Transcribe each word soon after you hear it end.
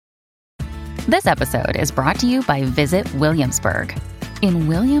This episode is brought to you by Visit Williamsburg. In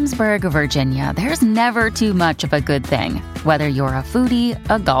Williamsburg, Virginia, there's never too much of a good thing. Whether you're a foodie,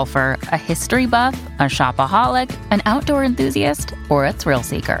 a golfer, a history buff, a shopaholic, an outdoor enthusiast, or a thrill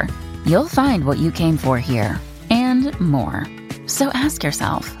seeker, you'll find what you came for here and more. So ask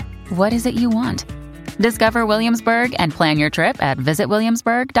yourself, what is it you want? Discover Williamsburg and plan your trip at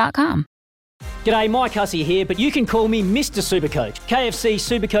visitwilliamsburg.com. G'day, Mike Hussey here, but you can call me Mr. Supercoach. KFC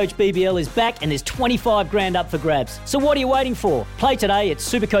Supercoach BBL is back and there's 25 grand up for grabs. So what are you waiting for? Play today at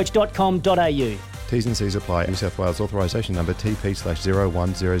supercoach.com.au. T's and C's apply. New South Wales authorisation number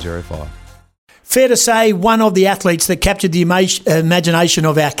TP/01005. Fair to say, one of the athletes that captured the imagination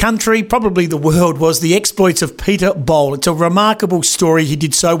of our country, probably the world, was the exploits of Peter Bol. It's a remarkable story. He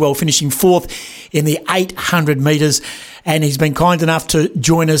did so well, finishing fourth in the 800 metres, and he's been kind enough to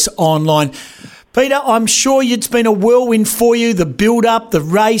join us online. Peter, I'm sure it's been a whirlwind for you, the build-up, the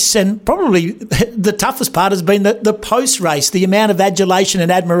race, and probably the toughest part has been the post-race, the amount of adulation and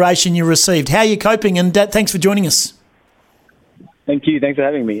admiration you received. How are you coping? And thanks for joining us. Thank you. Thanks for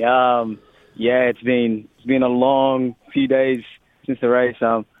having me. Yeah, it's been a long few days since the race.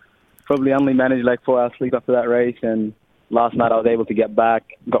 Probably only managed like 4 hours sleep after that race, and last night I was able to get back,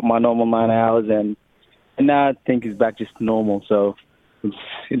 got my normal 9 hours, and now I think it's back just normal. So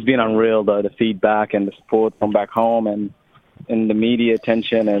it's been unreal though, the feedback and the support from back home, and the media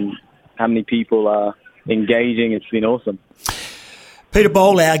attention and how many people are engaging. It's been awesome. Peter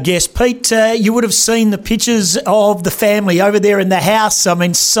Bol, our guest. Pete, you would have seen the pictures of the family over there in the house. I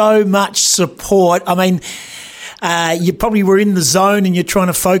mean, so much support. I mean, you probably were in the zone and you're trying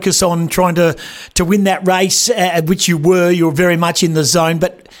to focus on trying to win that race, which you were. You were very much in the zone.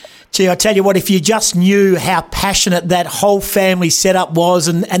 But, gee, I tell you what, if you just knew how passionate that whole family setup was,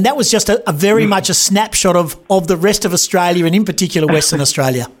 and that was just a very much a snapshot of the rest of Australia and in particular Western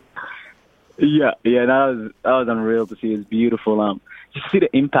Australia. Yeah, that was unreal to see. It's beautiful. Just see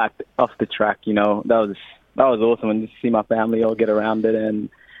the impact of the track, you know, that was awesome, and just see my family all get around it, and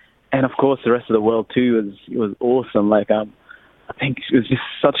of course the rest of the world too. It was awesome. Like I think it was just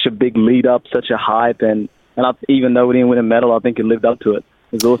such a big lead up, such a hype, and even though we didn't win a medal, I think it lived up to it.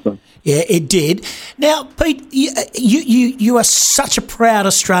 It was awesome. Yeah, it did. Now, Pete, you are such a proud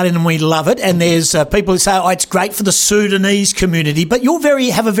Australian, and we love it. And there's people who say, "Oh, it's great for the Sudanese community," but you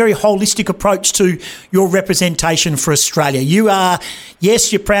have a very holistic approach to your representation for Australia. You are,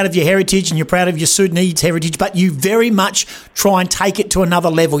 yes, you're proud of your heritage and you're proud of your Sudanese heritage, but you very much try and take it to another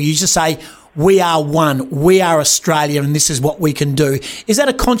level. You just say, "We are one. We are Australia, and this is what we can do." Is that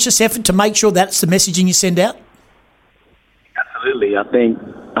a conscious effort to make sure that's the messaging you send out? Absolutely. I think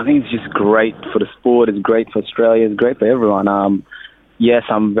it's just great for the sport. It's great for Australia. It's great for everyone. Yes,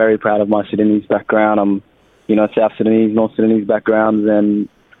 I'm very proud of my Sudanese background. I'm, South Sudanese, North Sudanese backgrounds,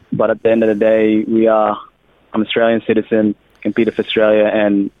 but at the end of the day, I'm an Australian citizen, competed for Australia,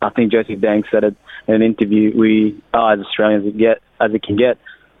 and I think Josie Dang said it in an interview. We are as Australians as it can get.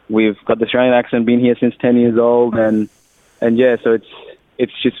 We've got the Australian accent, been here since 10 years old, and yeah, so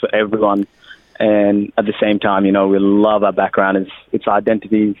it's just for everyone. And at the same time, we love our background. It's our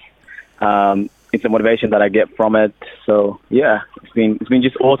identities. It's the motivation that I get from it. So yeah, it's been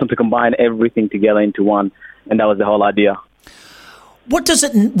just awesome to combine everything together into one, and that was the whole idea. What does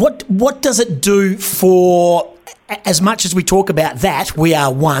it do for, as much as we talk about that, we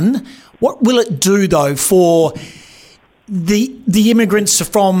are one, what will it do though for the immigrants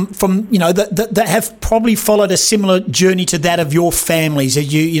from that have probably followed a similar journey to that of your families?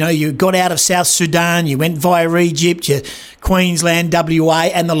 You got out of South Sudan, you went via Egypt, Queensland, WA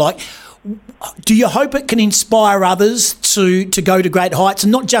and the like. Do you hope it can inspire others to go to great heights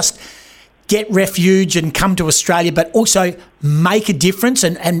and not just get refuge and come to Australia, but also make a difference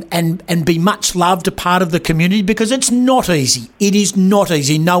and be much loved, a part of the community? Because it's not easy. It is not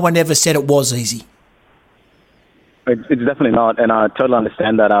easy. No one ever said it was easy. It's definitely not, and I totally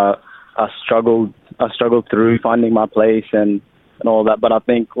understand that. I struggled through finding my place and all that. But I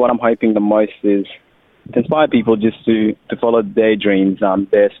think what I'm hoping the most is to inspire people just to follow their dreams,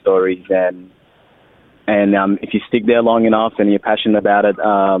 their stories, and if you stick there long enough and you're passionate about it,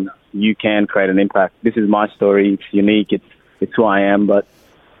 you can create an impact. This is my story. It's unique. It's who I am. But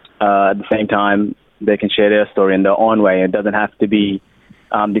at the same time, they can share their story in their own way. It doesn't have to be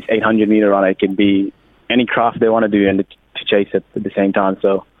this 800-meter run. It can be any craft they want to do and to chase it at the same time.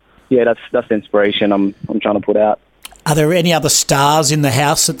 So, yeah, that's the inspiration I'm trying to put out. Are there any other stars in the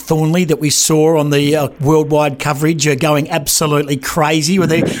house at Thornley that we saw on the worldwide coverage going absolutely crazy? Are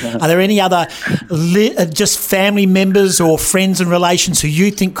there any other just family members or friends and relations who you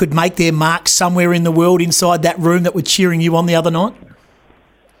think could make their mark somewhere in the world inside that room that were cheering you on the other night?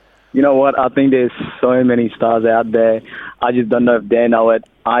 You know what? I think there's so many stars out there. I just don't know if they know it.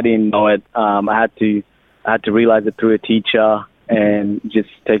 I didn't know it. I had to realize it through a teacher and just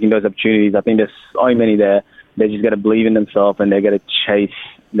taking those opportunities. I think there's so many there. They just got to believe in themselves and they got to chase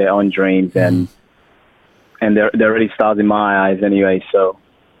their own dreams. And they're already stars in my eyes anyway. So,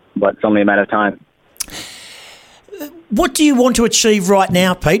 but it's only a matter of time. What do you want to achieve right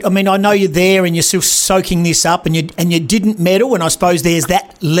now, Pete? I mean, I know you're there and you're still soaking this up, and you didn't medal, and I suppose there's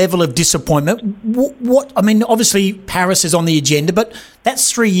that level of disappointment. What I mean, obviously Paris is on the agenda, but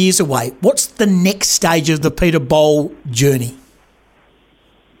that's 3 years away. What's the next stage of the Peter Bol journey?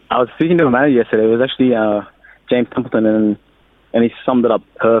 I was speaking to a manager yesterday. It was actually James Templeton, and he summed it up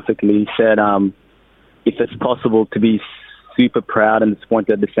perfectly. He said, if it's possible to be super proud and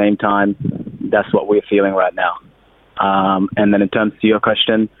disappointed at the same time, that's what we're feeling right now. And then in terms of your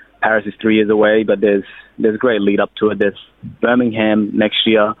question, Paris is 3 years away, but there's great lead up to it. There's Birmingham next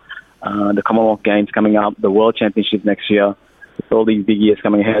year, the Commonwealth Games coming up, the World Championships next year. There's all these big years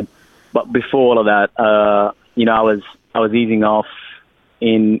coming ahead. But before all of that, I was easing off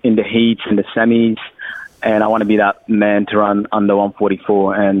in the heats and the semis, and I want to be that man to run under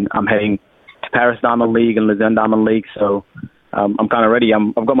 144. And I'm heading to Paris Diamond League and Lausanne Diamond League, so I'm kind of ready.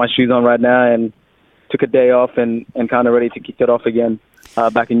 I've got my shoes on right now and took a day off and kind of ready to kick it off again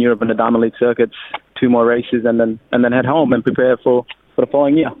back in Europe in the Diamond League circuits, 2 more races and then head home and prepare for the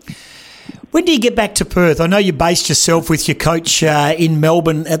following year. When do you get back to Perth? I know you based yourself with your coach in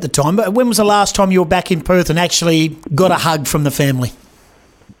Melbourne at the time, but when was the last time you were back in Perth and actually got a hug from the family?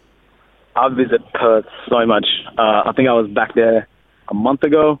 I visit Perth so much. I think I was back there a month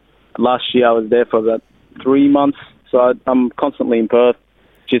ago. Last year I was there for about 3 months, so I'm constantly in Perth.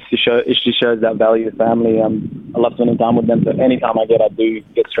 It just shows that value of family. I love spending time with them. So anytime I do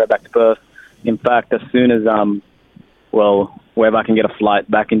get straight back to Perth. In fact, as soon as wherever I can get a flight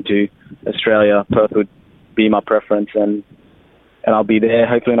back into Australia, Perth would be my preference, and I'll be there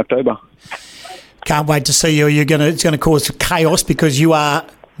hopefully in October. Can't wait to see you. It's gonna cause chaos because you are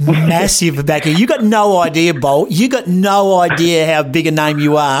massive back here. You got no idea, Bol. You got no idea how big a name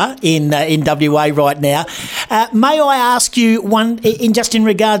you are in WA right now. May I ask you one in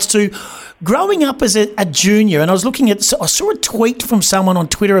regards to growing up as a junior? And I was I saw a tweet from someone on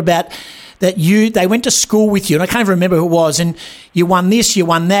Twitter about that they went to school with you, and I can't even remember who it was. And you won this, you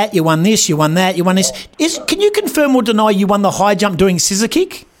won that, you won this, you won that, you won this. Can you confirm or deny you won the high jump doing scissor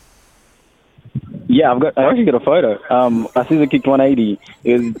kick? Yeah, I actually got a photo. I scissor kicked 180.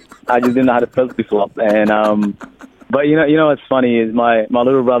 I just didn't know how to perfectly flop. And but you know what's funny is my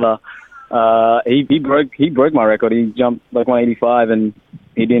little brother. He broke my record. He jumped like 185, and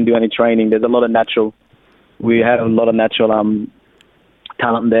he didn't do any training. There's a lot of natural. We had a lot of natural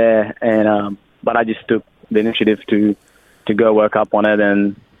talent there, and but I just took the initiative to go work up on it.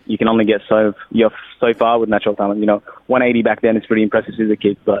 And you can only get so far with natural talent. 180 back then is pretty impressive scissor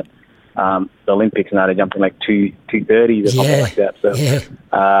kick, but the Olympics now they're jumping like 230s or something like that. So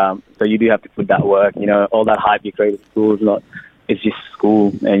so you do have to put that work. All that hype you create at school is not. It's just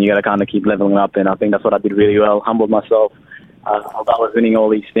school, and you got to kind of keep leveling up. And I think that's what I did really well. Humbled myself. I was winning all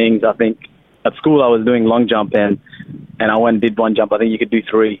these things. I think at school I was doing long jump, and I went and did one jump. I think you could do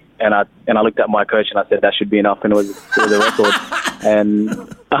 3, and I looked at my coach and I said that should be enough, and it was a record. And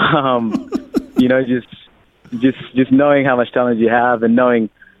just knowing how much talent you have, and knowing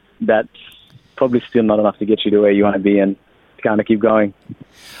that's probably still not enough to get you to where you want to be, and to kind of keep going.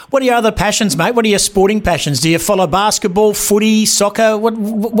 What are your other passions, mate? What are your sporting passions? Do you follow basketball, footy, soccer? What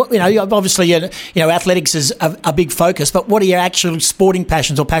obviously, athletics is a big focus, but what are your actual sporting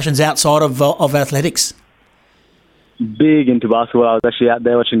passions or passions outside of athletics? Big into basketball. I was actually out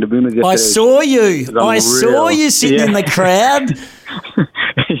there watching the Boomers yesterday. I saw you sitting in the crowd.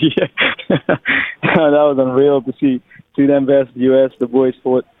 Yeah. That was unreal to see them versus the US. The boys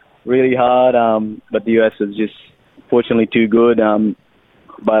fought really hard, but the US was just fortunately too good.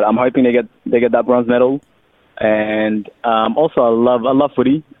 But I'm hoping they get that bronze medal. And also, I love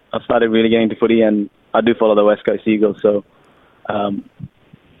footy. I started really getting into footy, and I do follow the West Coast Eagles, so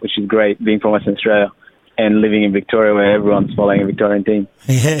which is great being from Western Australia and living in Victoria, where everyone's following a Victorian team.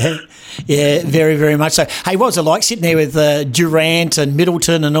 Yeah, very, very much so. Hey, what was it like sitting there with Durant and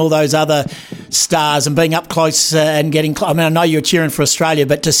Middleton and all those other stars and being up close and getting close? I mean, I know you're cheering for Australia,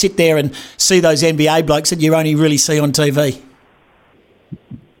 but to sit there and see those NBA blokes that you only really see on TV.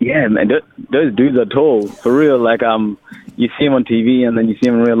 Yeah, man, those dudes are tall, for real. Like, you see them on TV and then you see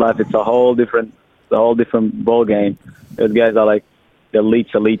them in real life. It's a whole different ball game. Those guys are like the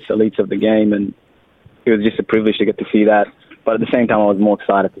elites of the game, and it was just a privilege to get to see that. But at the same time, I was more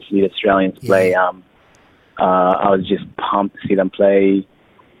excited to see the Australians play. I was just pumped to see them play.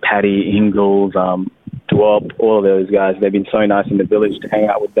 Paddy, Ingles, Dwop, all of those guys. They've been so nice in the village to hang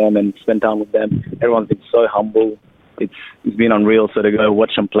out with them and spend time with them. Everyone's been so humble. It's been unreal. So to go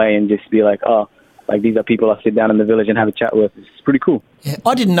watch them play and just be like, oh, like these are people I sit down in the village and have a chat with. It's pretty cool. Yeah,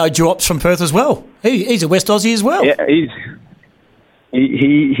 I didn't know Dwop's from Perth as well. He's a West Aussie as well. Yeah, he's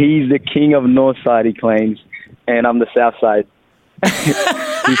the king of North Side, he claims, and I'm the South Side.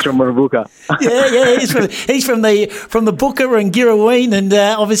 He's from Marabuka. He's from the Booker and Girraween, and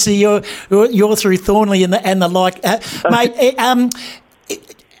obviously you're through Thornley and the like, mate.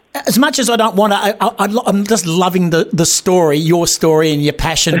 As much as I don't want to, I'm just loving the story, your story, and your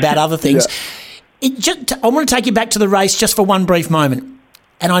passion about other things. I want to take you back to the race just for one brief moment,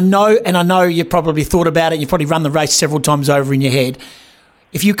 and I know you probably thought about it. You probably run the race several times over in your head.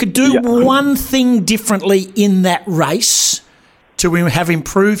 If you could do one thing differently in that race to have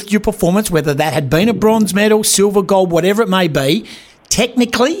improved your performance, whether that had been a bronze medal, silver, gold, whatever it may be,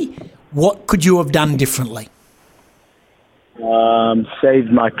 technically, what could you have done differently?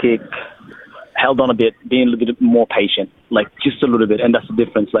 Saved my kick, held on a bit, being a little bit more patient, like just a little bit, and that's the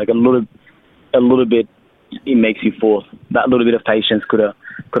difference. Like a little bit, it makes you fourth. That little bit of patience could have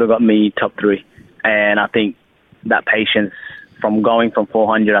got me top 3, and I think that patience from going from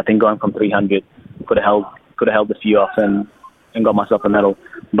 400, I think going from 300 could have held a few off and got myself a medal.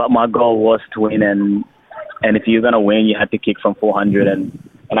 But my goal was to win, and if you're gonna win, you had to kick from 400, and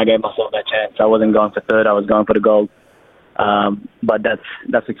I gave myself that chance. I wasn't going for third; I was going for the gold. But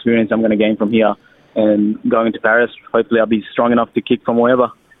that's experience I'm going to gain from here, and going to Paris, hopefully I'll be strong enough to kick from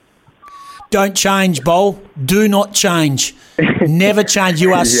wherever. Don't change, Bol. Do not change. Never change.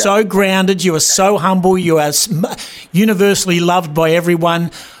 You are so grounded. You are so humble. You are universally loved by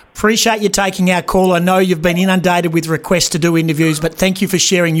everyone. Appreciate you taking our call. I know you've been inundated with requests to do interviews, but thank you for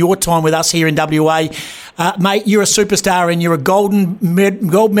sharing your time with us here in WA. Mate, you're a superstar and you're a gold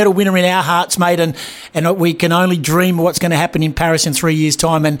medal winner in our hearts, mate, and we can only dream of what's going to happen in Paris in 3 years'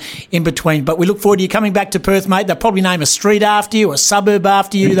 time and in between. But we look forward to you coming back to Perth, mate. They'll probably name a street after you, a suburb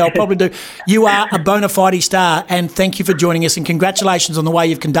after you. They'll probably do. You are a bona fide star, and thank you for joining us, and congratulations on the way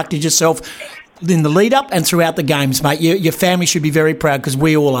you've conducted yourself in the lead-up and throughout the games, mate. Your family should be very proud because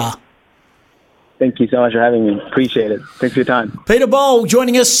we all are. Thank you so much for having me. Appreciate it. Thanks for your time. Peter Bol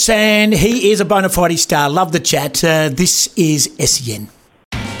joining us, and he is a bona fide star. Love the chat. This is SEN.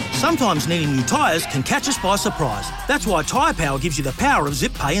 Sometimes needing new tyres can catch us by surprise. That's why Tyre Power gives you the power of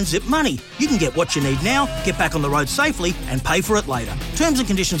Zip Pay and Zip Money. You can get what you need now, get back on the road safely and pay for it later. Terms and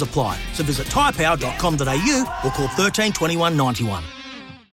conditions apply. So visit tyrepower.com.au or call 13 21 91.